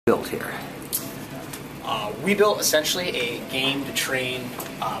built here? We built essentially a game to train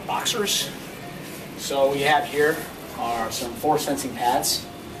boxers. So we have here are some force sensing pads.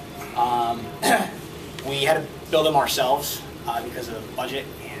 We had to build them ourselves because of budget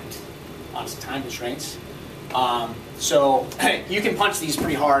and honestly time constraints. So you can punch these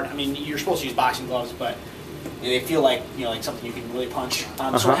pretty hard. I mean, you're supposed to use boxing gloves, but they feel like like something you can really punch.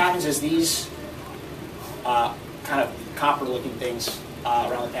 So what happens is these kind of copper-looking things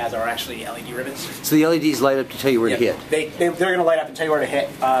around the pads are actually LED ribbons. So the LEDs light up to tell you where to hit. They're going to light up and tell you where to hit.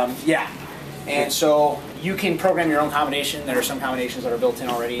 Yeah. And so you can program your own combination. There are some combinations that are built in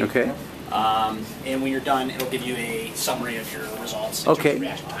already. Okay. And when you're done, it'll give you a summary of your results.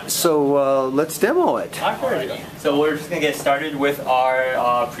 Okay. So let's demo it. Alright. So we're just going to get started with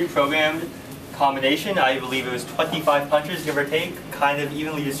our pre-programmed combination. I believe it was 25 punches, give or take, kind of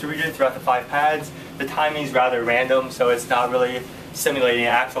evenly distributed throughout the 5 pads. The timing is rather random, so it's not really simulating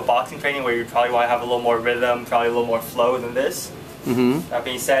actual boxing training where you probably want to have a little more rhythm, probably a little more flow than this. That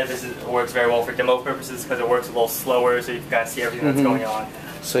being said, this works very well for demo purposes because it works a little slower, so you can kind of see everything that's going on.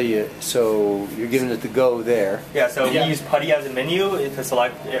 So you're giving it the go there. Yeah. So we use Putty as a menu to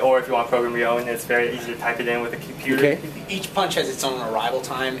select, or if you want to program your own, it's very easy to type it in with a computer. Okay. Each punch has its own arrival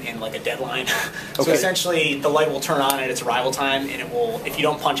time and like a deadline. So essentially, the light will turn on at its arrival time, and it will. If you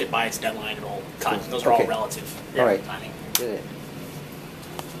don't punch it by its deadline, it will cut. Those are all relative. All right. Timing. Good.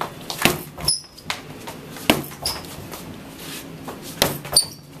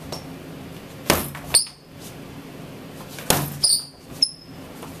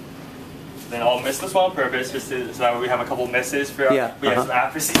 Then I'll miss this one on purpose, just so that we have a couple misses for we have some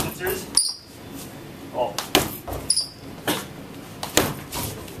accuracy sensors. Oh.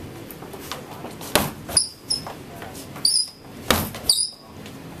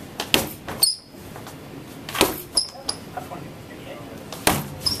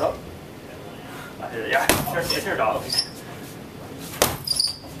 So, yeah, it's your dog.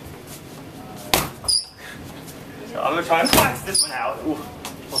 So I'm gonna try and flex this one out. Ooh.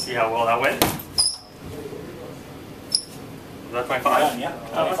 We'll see how well that went. Is that 25? Yeah.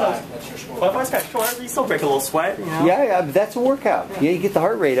 That's your score. 25's kind of short. You still break a little sweat, you know? Yeah, that's a workout. Yeah, you get the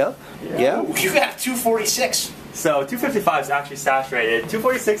heart rate up. Yeah. Ooh, you got 246. So 255 is actually saturated.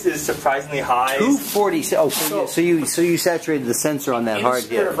 246 is surprisingly high. 246. Oh, so you saturated the sensor on that in hard the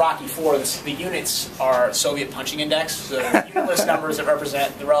spirit hit. of Rocky IV, the units are Soviet punching index. So unitless numbers that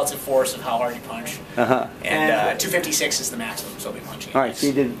represent the relative force of how hard you punch. And 256 is the maximum Soviet punching index. All right. So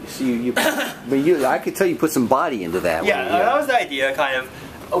you did. So you but I could tell you put some body into that. Yeah, that was the idea, kind of.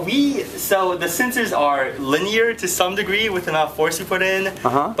 So the sensors are linear to some degree with the amount of force you put in,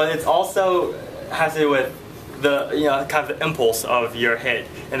 but it's also has to do with the kind of the impulse of your hit,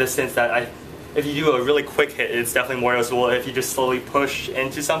 in the sense that if you do a really quick hit, it's definitely more noticeable if you just slowly push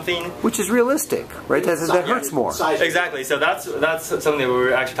into something. Which is realistic, right? That hurts more. Exactly. So that's something that we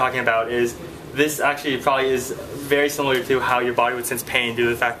were actually talking about. Is this actually probably is very similar to how your body would sense pain due to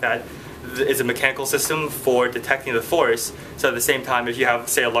the fact that it's a mechanical system for detecting the force. So at the same time, if you have,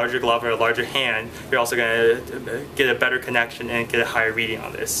 say, a larger glove or a larger hand, you're also going to get a better connection and get a higher reading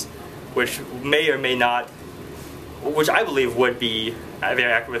on this, which may or may not. Which I believe would be very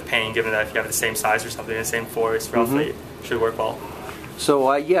accurate with pain, given that if you have the same size or something, the same force, roughly, it should work well.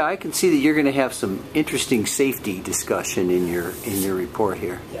 So yeah, I can see that you're going to have some interesting safety discussion in your report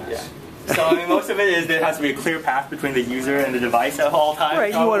here. Yes. Yeah. So I mean, most of it is there has to be a clear path between the user and the device at all times.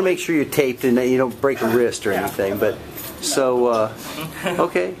 Right. You want to make sure you're taped and that you don't break a wrist or anything. But so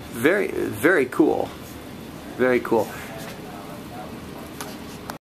okay, very cool, very cool.